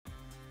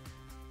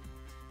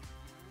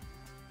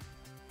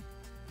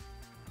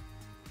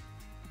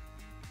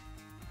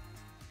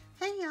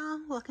Hi y'all,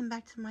 welcome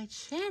back to my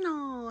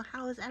channel.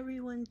 How is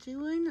everyone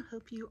doing? I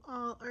hope you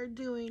all are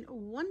doing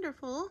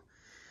wonderful.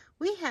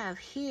 We have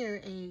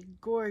here a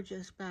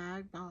gorgeous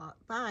bag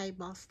by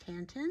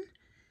Bostanten.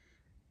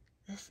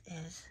 This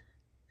is,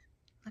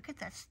 look at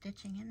that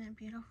stitching, isn't it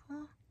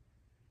beautiful?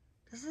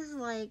 This is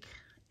like,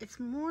 it's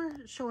more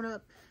showing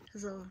up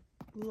as a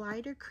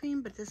lighter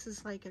cream, but this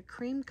is like a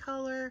cream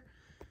color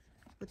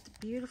with the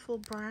beautiful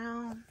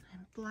brown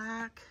and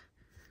black.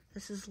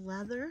 This is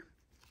leather.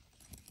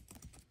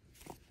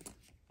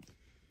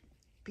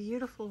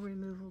 Beautiful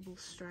removable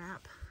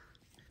strap.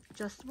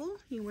 Adjustable,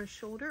 you wear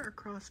shoulder or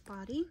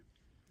crossbody.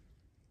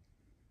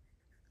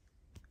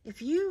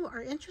 If you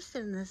are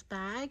interested in this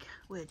bag,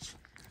 which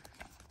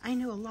I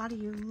know a lot of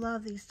you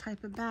love these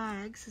type of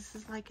bags, this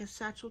is like a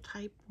satchel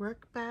type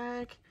work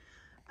bag.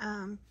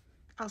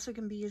 Also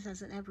can be used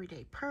as an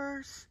everyday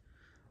purse,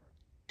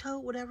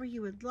 tote, whatever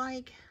you would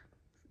like.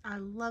 I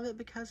love it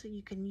because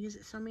you can use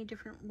it so many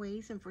different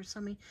ways and for so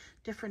many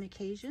different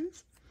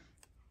occasions.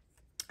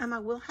 I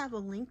will have a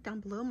link down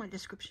below in my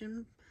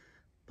description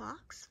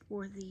box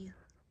for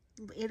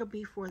it'll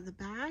be for the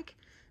bag,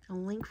 a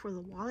link for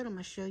the wallet. I'm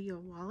going to show you a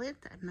wallet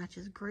that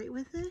matches great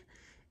with it,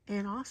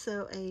 and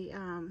also a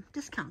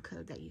discount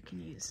code that you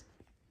can use.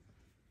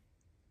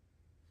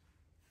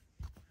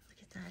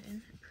 Look at that,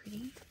 isn't it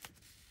pretty?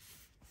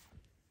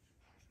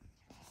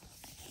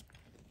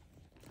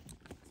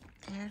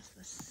 There's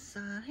the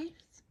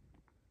sides.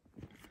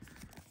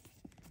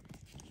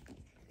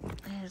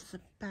 There's the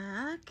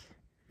back.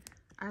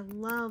 I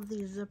love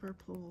these zipper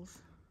pulls.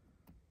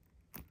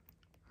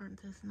 Aren't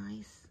those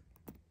nice?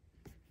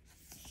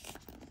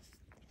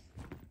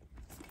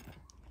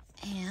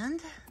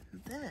 And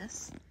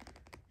this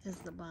is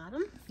the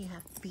bottom. You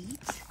have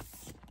feet.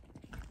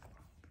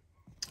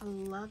 I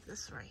love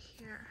this right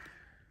here.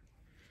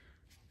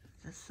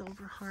 The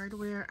silver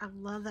hardware. I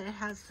love that it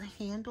has the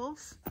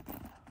handles.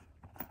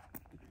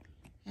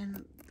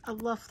 And I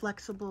love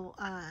flexible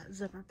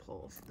zipper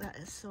pulls. That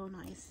is so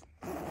nice.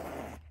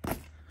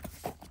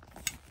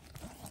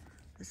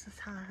 This is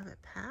how I have it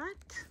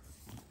packed.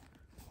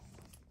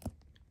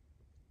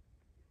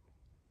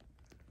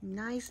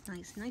 Nice,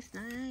 nice, nice,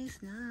 nice,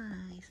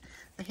 nice.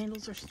 The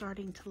handles are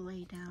starting to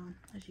lay down,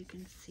 as you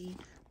can see,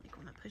 like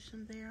when I push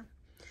them there.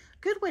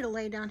 Good way to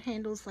lay down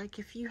handles, like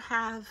if you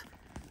have,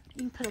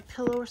 you can put a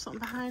pillow or something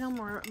behind them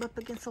or up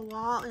against a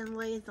wall and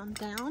lay them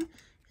down,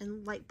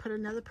 and like put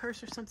another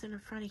purse or something in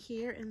front of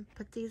here and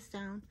put these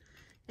down.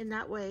 And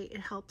that way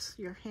it helps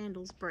your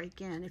handles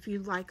break in if you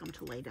like them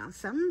to lay down.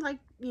 Some like,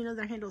 you know,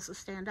 their handles to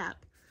stand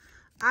up.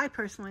 I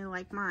personally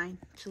like mine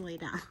to lay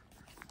down.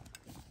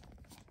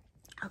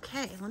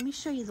 Okay, let me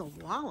show you the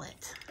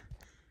wallet.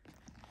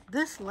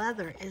 This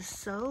leather is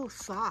so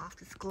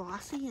soft. It's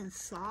glossy and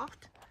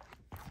soft.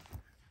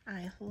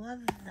 I love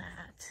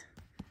that.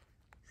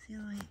 See,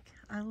 like,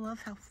 I love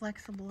how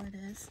flexible it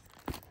is.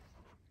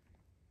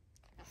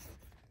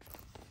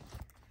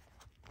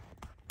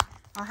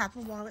 I'll have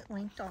the wallet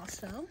linked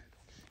also.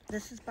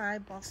 This is by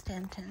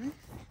Bostanten.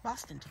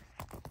 Bostanten.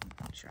 I'm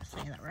not sure I'm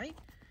saying that right.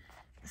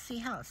 See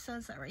how it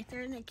says that right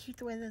there? Isn't it cute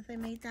the way that they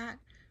made that?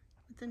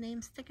 With the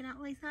name sticking out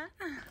like that?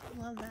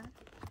 I love that.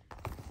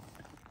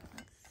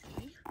 Let's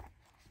see.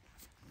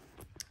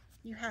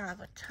 You have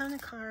a ton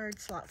of card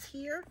slots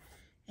here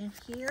and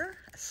here.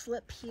 A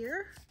slip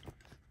here.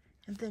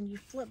 And then you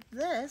flip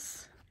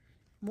this.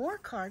 More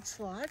card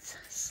slots.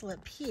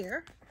 Slip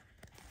here.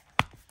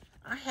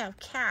 I have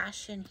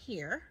cash in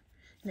here,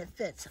 and it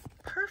fits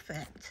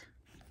perfect.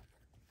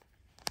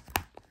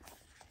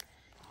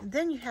 And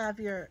then you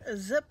have your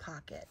zip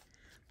pocket.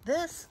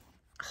 This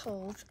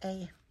holds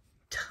a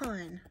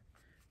ton.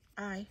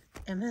 I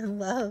am in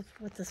love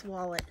with this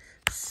wallet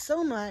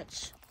so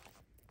much.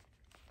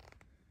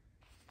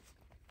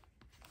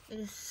 It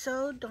is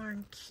so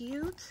darn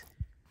cute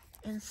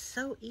and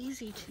so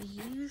easy to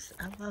use.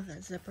 I love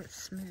that zipper, it's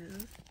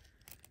smooth.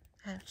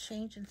 I have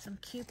change and some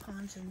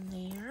coupons in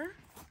there.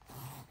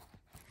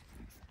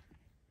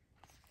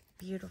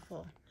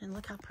 Beautiful. And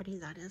look how pretty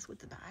that is with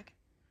the bag.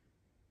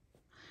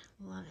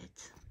 Love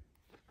it.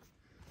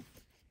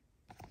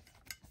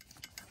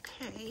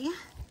 Okay.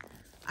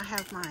 I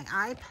have my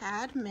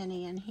iPad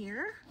mini in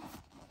here.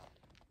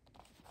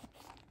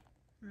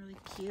 Really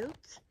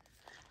cute.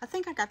 I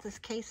think I got this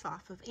case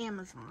off of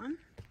Amazon.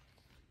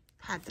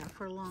 Had that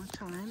for a long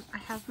time. I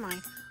have my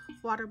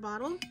water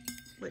bottle,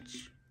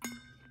 which,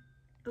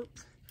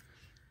 oops,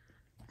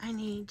 I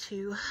need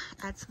to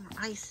add some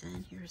more ice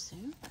in here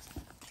soon.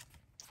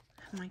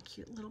 My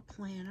cute little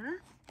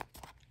planner.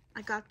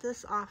 I got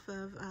this off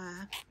of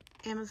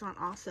Amazon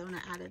also, and I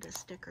added a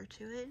sticker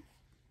to it.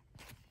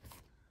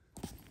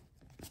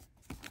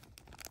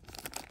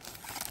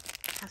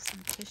 Have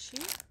some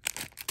tissue.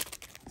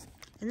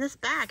 And this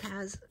bag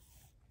has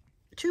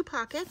 2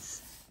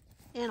 pockets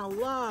and a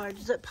large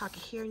zip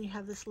pocket here, and you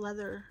have this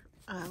leather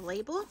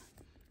label.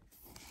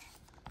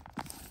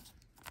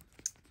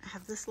 I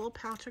have this little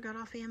pouch I got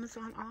off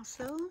Amazon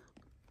also.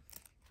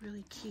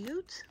 Really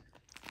cute.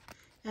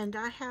 And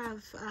I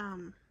have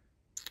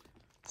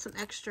some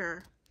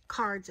extra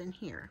cards in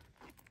here.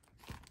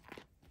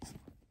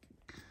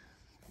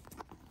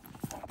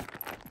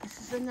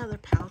 is another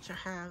pouch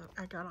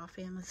I got off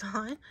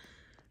Amazon,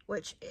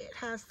 which it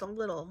has the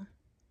little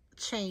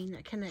chain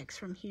that connects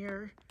from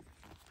here,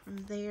 from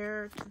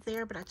there to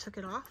there, but I took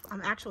it off.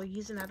 I'm actually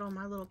using that on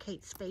my little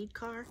Kate Spade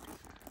car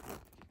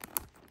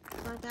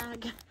fly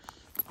bag.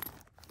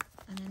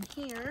 And in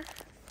here,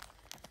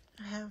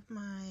 I have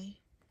my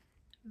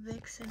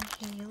Vicks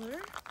inhaler,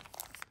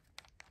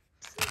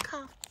 some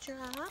cough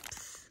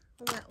drops,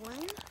 a wet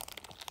one.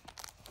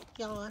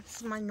 Y'all, this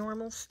is my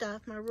normal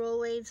stuff, my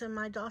Rolaids and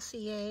my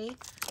Dossier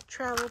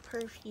travel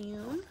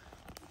perfume,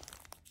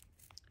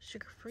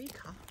 sugar-free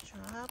cough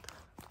drop,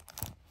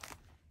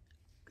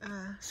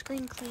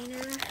 screen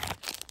cleaner,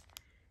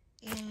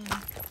 and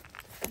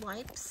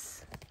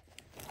wipes.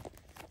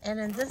 And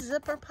in this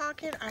zipper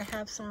pocket, I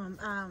have some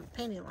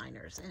panty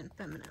liners and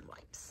feminine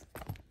wipes.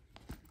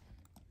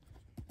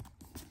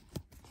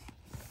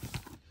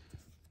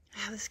 I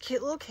have this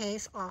cute little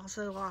case,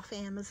 also off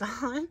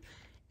Amazon,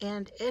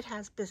 and it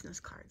has business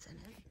cards in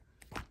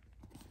it.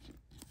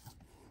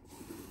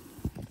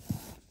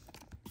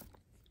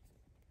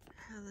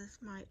 I have this,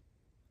 my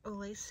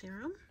Olay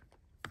serum.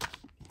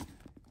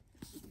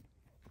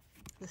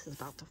 This is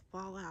about to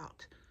fall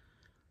out.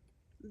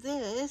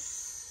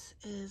 This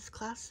is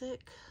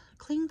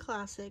Clean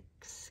Classic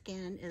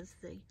Skin is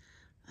the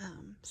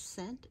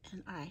scent,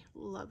 and I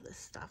love this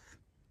stuff.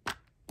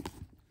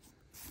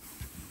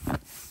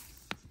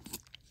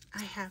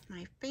 I have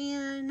my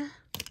fan,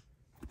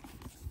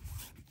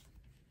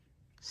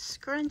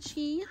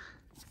 scrunchie,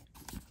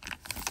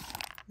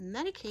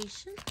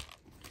 medication,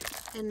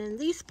 and in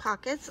these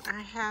pockets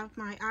I have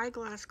my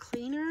eyeglass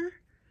cleaner.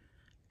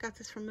 Got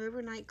this from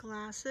Overnight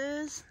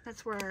Glasses.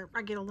 That's where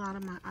I get a lot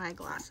of my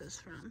eyeglasses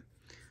from.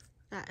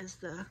 That is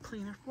the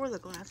cleaner for the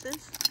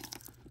glasses.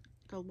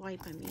 The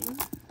wipe, I mean.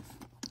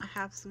 I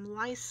have some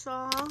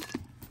Lysol.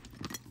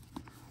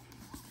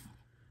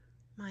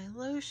 My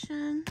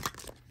lotion.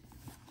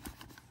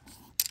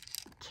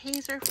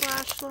 Taser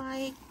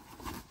flashlight.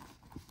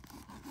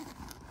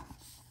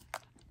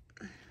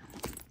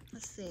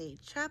 Let's see.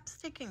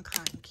 Chapstick and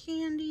cotton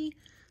candy.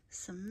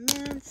 Some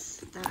mints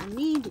that I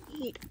need to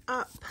eat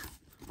up.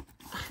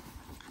 I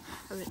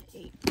haven't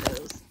ate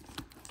those.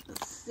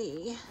 Let's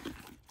see.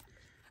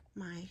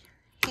 My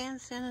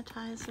hand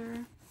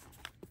sanitizer,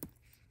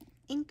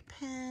 ink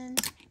pen,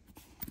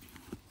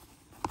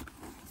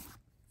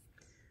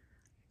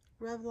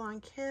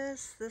 Revlon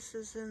Kiss. This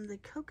is in the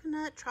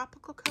coconut,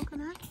 tropical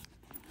coconut.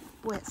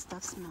 Boy, that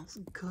stuff smells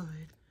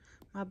good.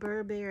 My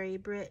Burberry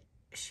Brit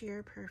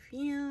Sheer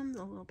perfume,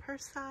 the little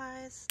purse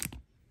size.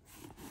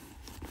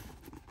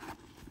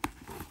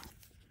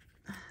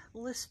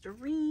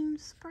 Listerine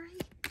spray.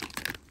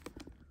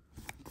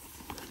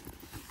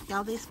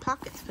 Now these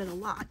pockets fit a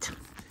lot.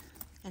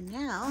 And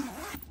now,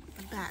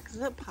 the back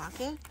zip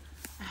pocket,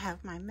 I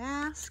have my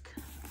mask,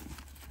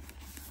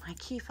 my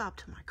key fob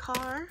to my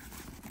car,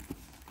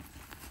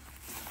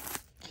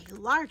 a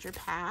larger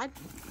pad,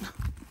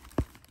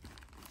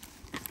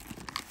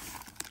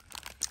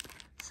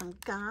 some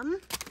gum,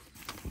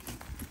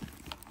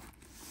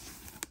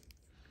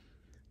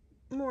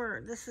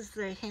 more, this is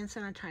the hand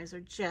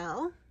sanitizer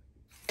gel,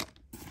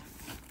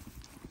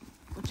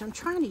 which I'm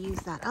trying to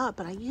use that up,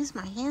 but I use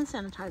my hand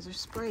sanitizer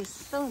spray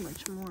so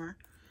much more.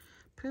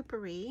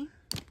 Poopery,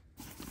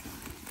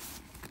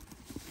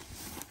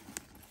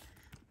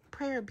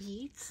 prayer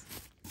beads,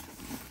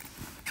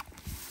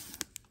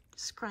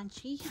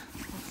 scrunchie,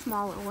 a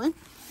smaller one,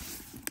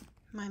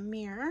 my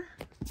mirror,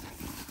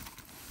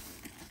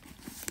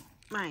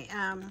 my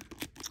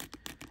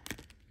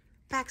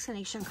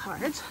vaccination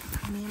cards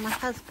for me and my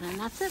husband, and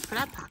that's it for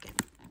that pocket.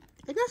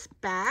 Isn't this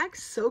bag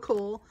so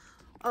cool?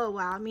 Oh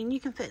wow, I mean,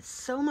 you can fit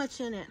so much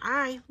in it.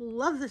 I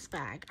love this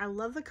bag. I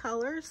love the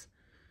colors.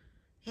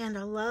 And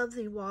I love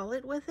the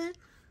wallet with it,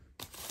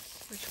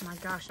 which, my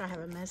gosh, I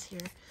have a mess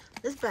here.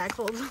 This bag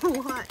holds a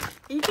lot.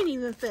 You can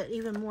even fit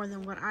even more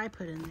than what I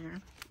put in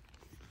there.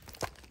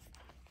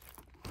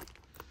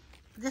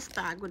 This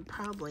bag would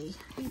probably,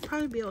 you'd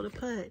probably be able to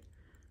put,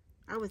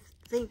 I would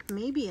think,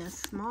 maybe a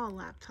small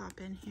laptop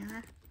in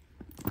here.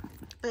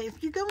 But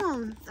if you go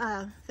on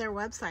their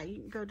website,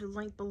 you can go to the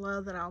link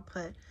below that I'll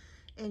put,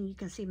 and you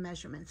can see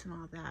measurements and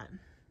all that,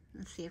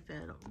 and see if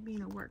it'll, you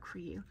know, work for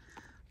you.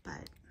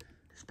 But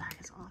this bag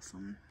is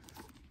awesome.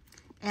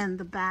 And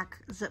the back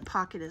zip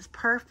pocket is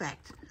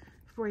perfect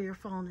for your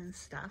phone and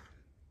stuff,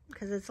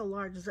 because it's a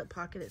large zip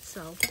pocket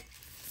itself.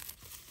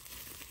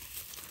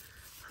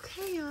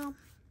 Okay, y'all.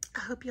 I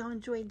hope y'all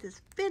enjoyed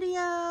this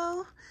video.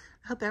 I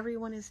hope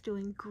everyone is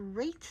doing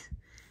great.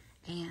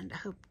 And I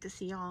hope to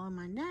see y'all in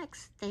my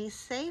next. Stay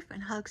safe,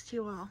 and hugs to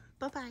you all.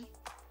 Bye-bye.